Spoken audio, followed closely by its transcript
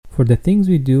For the things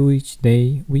we do each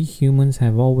day, we humans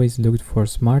have always looked for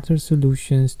smarter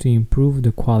solutions to improve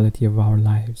the quality of our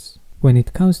lives. When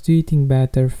it comes to eating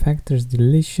better, Factor's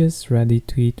delicious,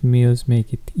 ready-to-eat meals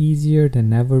make it easier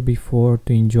than ever before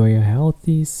to enjoy a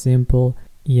healthy, simple,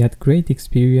 yet great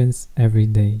experience every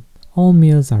day. All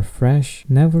meals are fresh,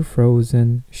 never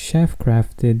frozen,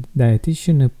 chef-crafted,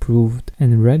 dietitian-approved,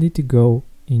 and ready to go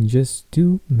in just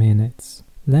 2 minutes.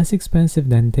 Less expensive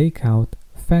than takeout,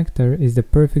 Factor is the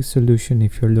perfect solution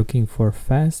if you're looking for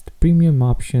fast, premium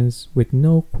options with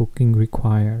no cooking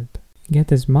required.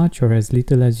 Get as much or as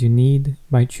little as you need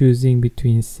by choosing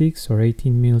between 6 or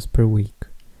 18 meals per week.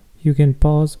 You can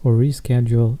pause or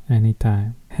reschedule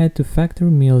anytime. Head to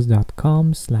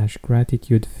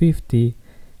factormeals.com/gratitude50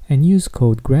 and use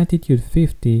code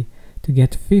gratitude50 to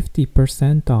get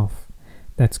 50% off.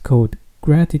 That's code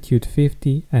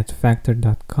gratitude50 at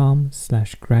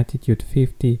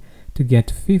factor.com/gratitude50 to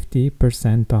get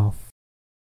 50% off.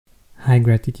 Hi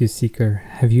Gratitude Seeker,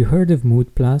 have you heard of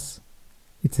Mood Plus?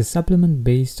 It's a supplement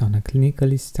based on a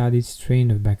clinically studied strain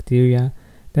of bacteria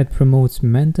that promotes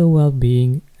mental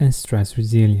well-being and stress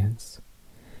resilience.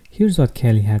 Here's what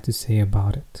Kelly had to say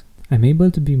about it. I'm able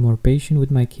to be more patient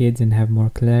with my kids and have more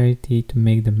clarity to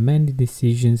make the many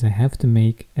decisions I have to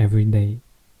make every day.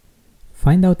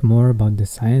 Find out more about the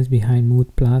science behind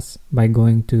Mood Plus by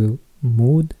going to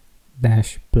mood-plus.com.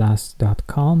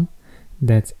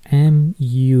 That's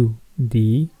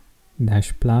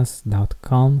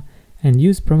MUD-plus.com and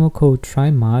use promo code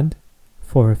TRYMOD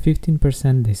for a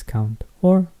 15% discount,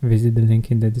 or visit the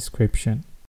link in the description.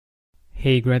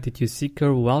 Hey Gratitude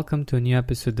Seeker, welcome to a new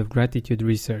episode of Gratitude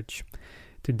Research.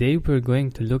 Today we're going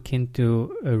to look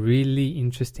into a really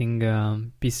interesting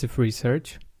piece of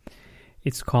research.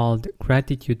 It's called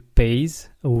Gratitude Pays,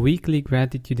 a weekly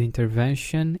gratitude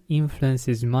intervention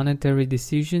influences monetary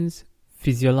decisions,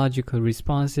 physiological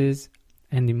responses,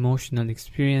 and emotional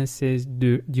experiences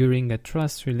during a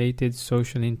trust-related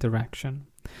social interaction.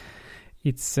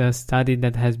 It's a study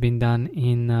that has been done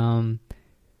in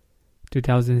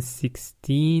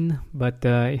 2016, but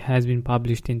it has been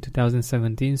published in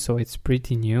 2017, so it's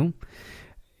pretty new.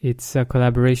 It's a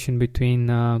collaboration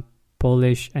between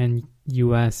Polish and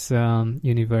US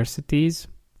universities,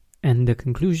 and the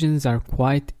conclusions are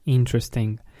quite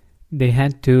interesting. They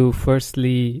had to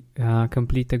firstly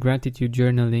complete a gratitude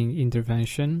journaling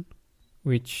intervention,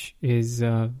 which is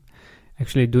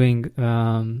actually doing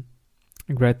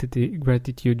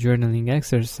gratitude journaling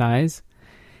exercise,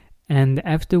 and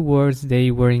afterwards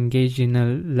they were engaged in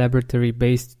a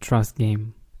laboratory-based trust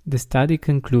game. The study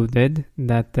concluded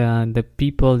that the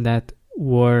people that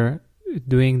were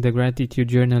doing the gratitude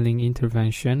journaling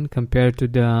intervention compared to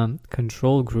the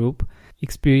control group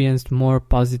experienced more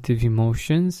positive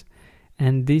emotions,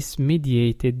 and this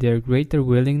mediated their greater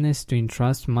willingness to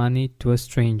entrust money to a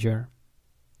stranger.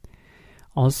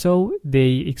 Also,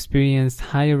 they experienced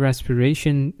higher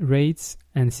respiration rates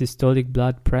and systolic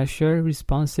blood pressure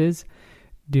responses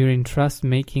during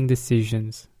trust-making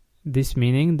decisions, this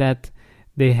meaning that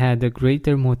they had a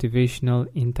greater motivational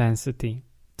intensity.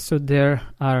 So there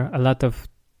are a lot of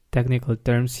technical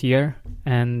terms here,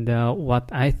 and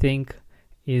what I think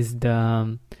is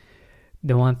the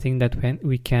one thing that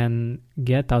we can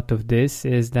get out of this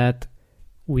is that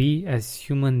we as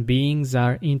human beings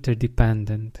are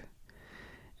interdependent.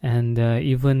 And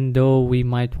even though we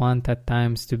might want at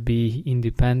times to be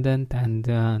independent and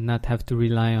not have to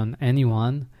rely on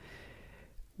anyone,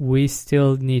 we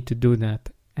still need to do that.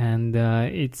 And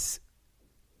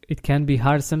it can be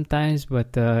hard sometimes,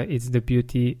 but it's the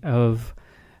beauty of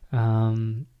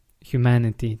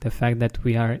humanity, the fact that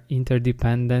we are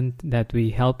interdependent, that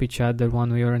we help each other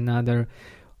one way or another,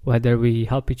 whether we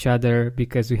help each other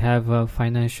because we have a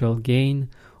financial gain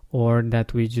or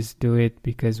that we just do it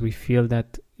because we feel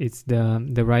that it's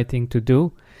the right thing to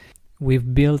do.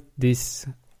 We've built this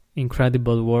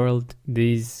incredible world,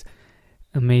 these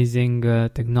amazing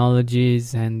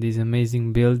technologies and these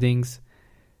amazing buildings,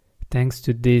 thanks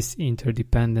to this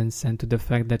interdependence and to the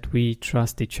fact that we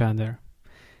trust each other.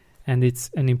 And it's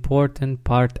an important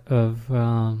part of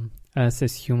us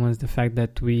as humans, the fact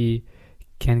that we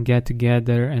can get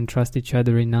together and trust each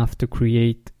other enough to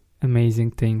create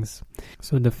amazing things.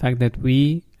 So the fact that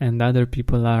we and other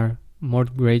people are more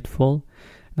grateful,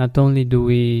 not only do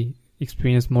we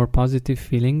experience more positive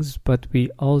feelings, but we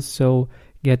also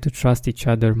get to trust each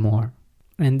other more.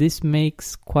 And this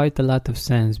makes quite a lot of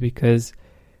sense, because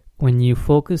when you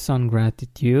focus on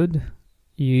gratitude,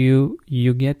 you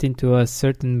get into a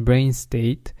certain brain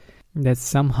state that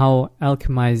somehow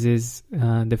alchemizes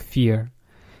the fear.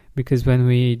 Because when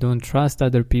we don't trust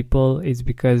other people, it's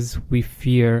because we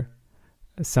fear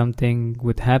something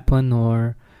would happen,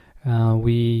 or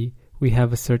we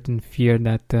have a certain fear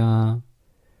that the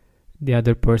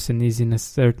other person is in a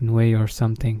certain way or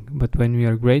something. But when we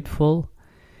are grateful,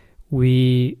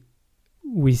 we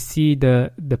see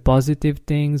the positive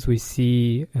things, we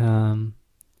see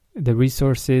the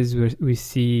resources, we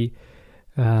see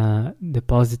the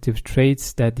positive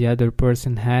traits that the other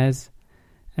person has,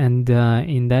 and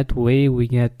in that way we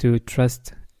get to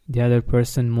trust the other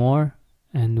person more,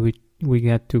 and we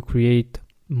get to create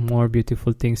more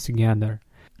beautiful things together.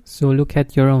 So look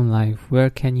at your own life. Where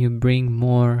can you bring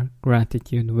more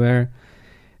gratitude? Where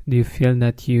do you feel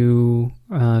that you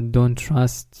don't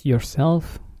trust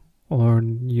yourself, or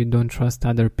you don't trust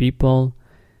other people,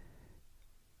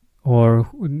 or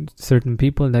certain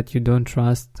people that you don't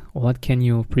trust? What can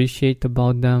you appreciate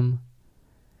about them?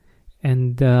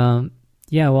 And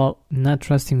not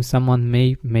trusting someone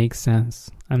may make sense.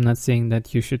 I'm not saying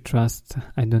that you should trust,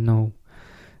 I don't know,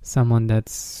 someone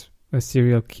that's a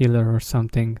serial killer or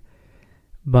something,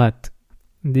 but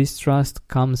this trust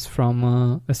comes from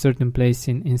a certain place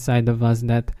inside of us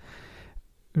that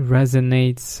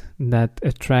resonates, that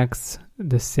attracts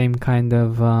the same kind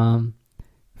of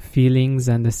feelings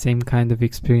and the same kind of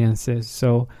experiences.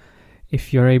 So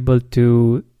if you're able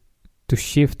to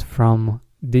shift from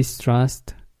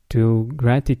distrust to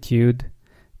gratitude,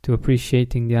 to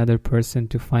appreciating the other person,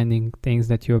 to finding things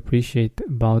that you appreciate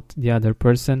about the other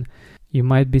person, you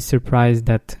might be surprised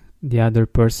that the other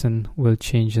person will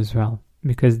change as well.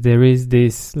 Because there is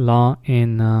this law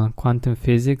in quantum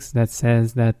physics that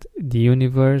says that the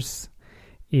universe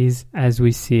is as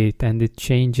we see it, and it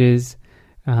changes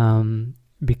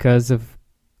because of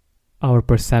our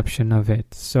perception of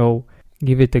it. So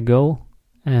give it a go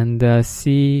and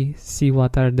see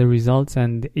what are the results,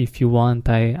 and if you want,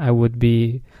 I would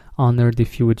be honored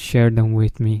if you would share them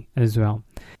with me as well.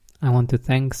 I want to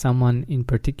thank someone in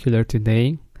particular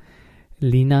today.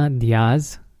 Lina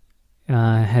Diaz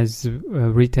has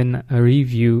written a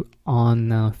review on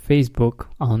Facebook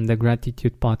on the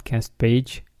Gratitude Podcast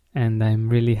page, and I'm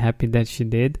really happy that she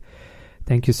did.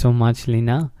 Thank you so much,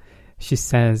 Lina. She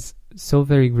says, "So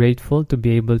very grateful to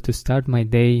be able to start my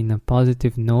day in a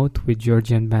positive note with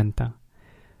Georgian Benta."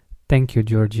 Thank you,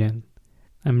 Georgian.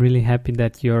 I'm really happy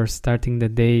that you're starting the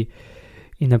day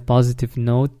in a positive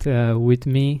note with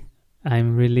me.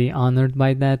 I'm really honored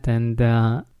by that, and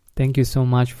thank you so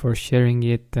much for sharing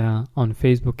it on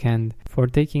Facebook and for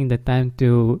taking the time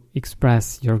to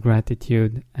express your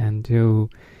gratitude and to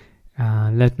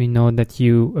let me know that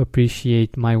you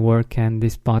appreciate my work and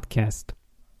this podcast.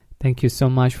 Thank you so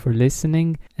much for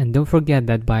listening, and don't forget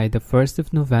that by the 1st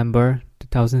of November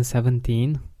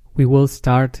 2017, we will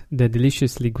start the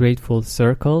Deliciously Grateful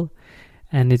Circle,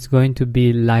 and it's going to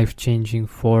be life-changing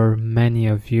for many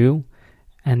of you,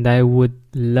 and I would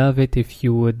love it if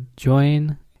you would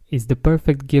join. It's the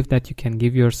perfect gift that you can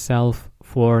give yourself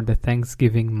for the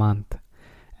Thanksgiving month.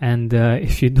 And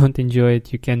if you don't enjoy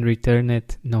it, you can return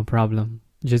it, no problem.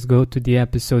 Just go to the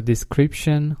episode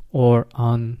description or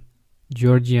on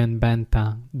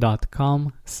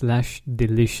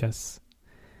georgianbenta.com/delicious.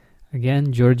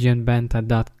 Again,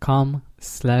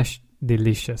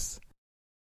 georgianbenta.com/delicious.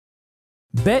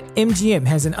 BetMGM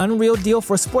has an unreal deal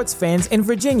for sports fans in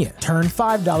Virginia. Turn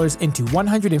 $5 into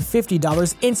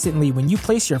 $150 instantly when you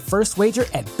place your first wager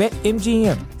at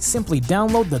BetMGM. Simply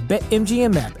download the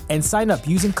BetMGM app and sign up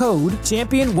using code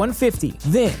Champion150.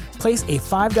 Then, place a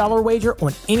 $5 wager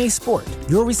on any sport.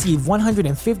 You'll receive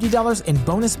 $150 in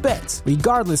bonus bets,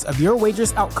 regardless of your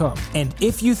wager's outcome. And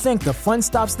if you think the fun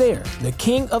stops there, the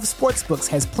king of sportsbooks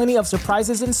has plenty of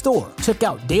surprises in store. Check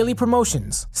out daily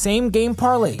promotions, same-game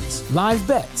parlays, live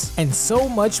bets, and so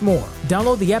much more.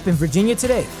 Download the app in Virginia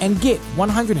today and get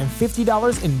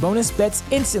 $150 in bonus bets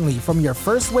instantly from your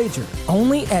first wager.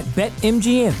 Only at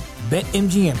BetMGM.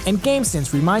 BetMGM and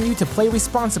GameSense remind you to play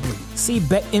responsibly. See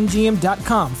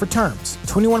BetMGM.com for terms.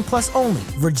 21 plus only.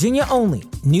 Virginia only.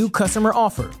 New customer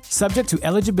offer. Subject to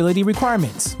eligibility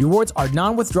requirements. Rewards are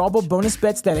non-withdrawable bonus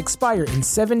bets that expire in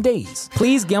 7 days.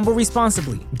 Please gamble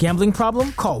responsibly. Gambling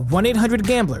problem? Call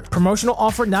 1-800-GAMBLER. Promotional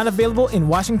offer not available in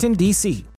Washington, D.C.